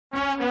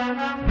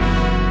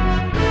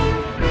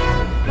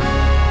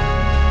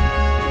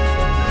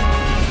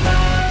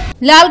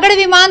लालगढ़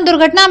विमान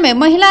दुर्घटना में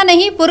महिला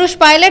नहीं पुरुष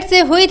पायलट से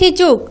हुई थी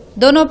चूक,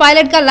 दोनों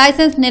पायलट का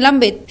लाइसेंस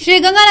निलंबित।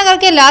 श्रीगंगानगर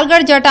के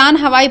लालगढ़ जटान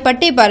हवाई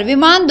पट्टी पर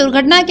विमान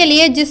दुर्घटना के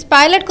लिए जिस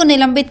पायलट को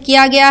निलंबित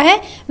किया गया है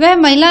वह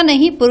महिला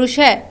नहीं पुरुष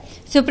है।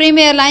 सुप्रीम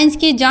एयरलाइंस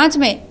की जांच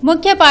में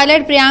मुख्य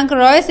पायलट प्रियांक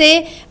रॉय से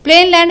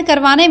प्लेन लैंड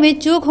करवाने में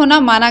चूक होना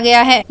माना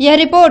गया है। यह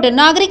रिपोर्ट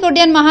नागरिक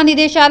उड्डयन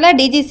महानिदेशालय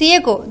डीजीसीए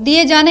को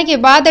दिए जाने के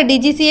बाद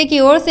डीजीसीए की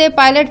ओर से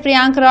पायलट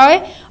प्रियांक रॉय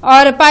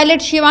और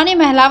पायलट शिवानी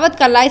महलावत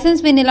का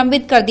लाइसेंस भी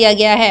निलंबित कर दिया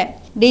गया है।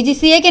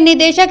 डीजीसीए के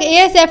निदेशक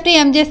एएसएफटी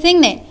एमजे सिंह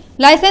ने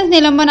लाइसेंस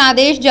निलंबन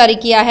आदेश जारी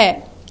किया है।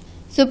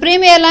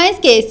 सुप्रीम एयरलाइंस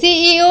के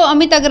सीईओ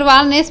अमित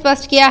अग्रवाल ने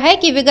स्पष्ट किया है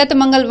कि विगत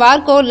मंगलवार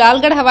को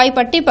लालगढ़ हवाई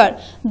पट्टी पर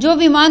जो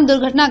विमान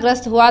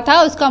दुर्घटनाग्रस्त हुआ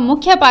था उसका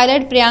मुख्य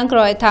पायलट प्रियांक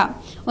रॉय था।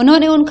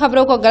 उन्होंने उन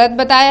खबरों को गलत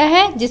बताया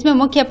है जिसमें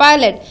मुख्य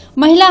पायलट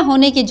महिला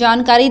होने की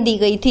जानकारी दी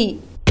गई थी।